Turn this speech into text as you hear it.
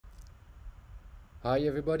Hi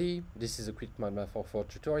everybody, this is a quick MadMapper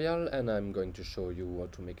tutorial and I'm going to show you how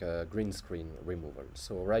to make a green screen removal.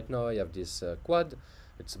 So right now I have this quad,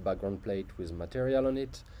 it's a background plate with material on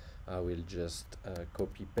it. I will just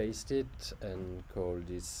copy paste it and call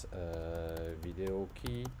this video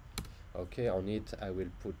key. Okay, on it I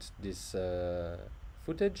will put this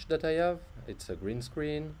footage that I have. It's a green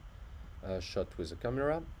screen shot with a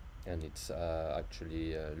camera, and it's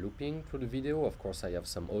actually looping through the video. Of course I have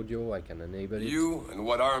some audio, I can enable it. You and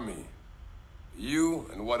what army? You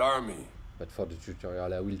and what army? But for the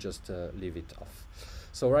tutorial I will just leave it off.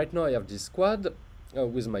 So right now I have this quad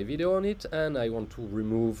with my video on it, and I want to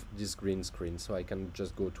remove this green screen. So I can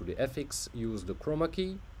just go to the FX, use the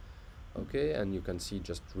ChromaKey, okay, and you can see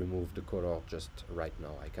just remove the color just right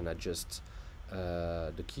now. I can adjust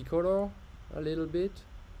the key color a little bit.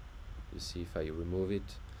 You see, if I remove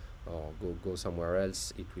it or go somewhere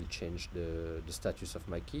else, it will change the status of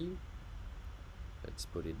my key. Let's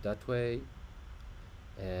put it that way,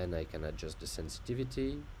 and I can adjust the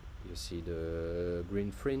sensitivity. You see the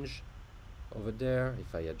green fringe over there.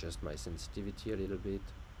 If I adjust my sensitivity a little bit,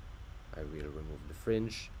 I will remove the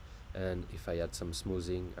fringe, and if I add some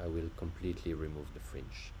smoothing, I will completely remove the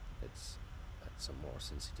fringe. Let's add some more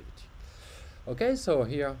sensitivity. Okay, so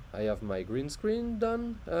here I have my green screen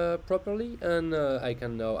done properly, and I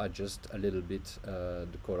can now adjust a little bit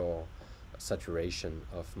the color saturation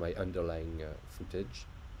of my underlying footage,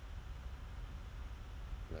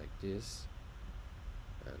 like this,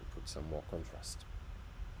 and put some more contrast.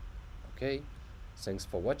 Okay, thanks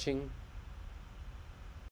for watching.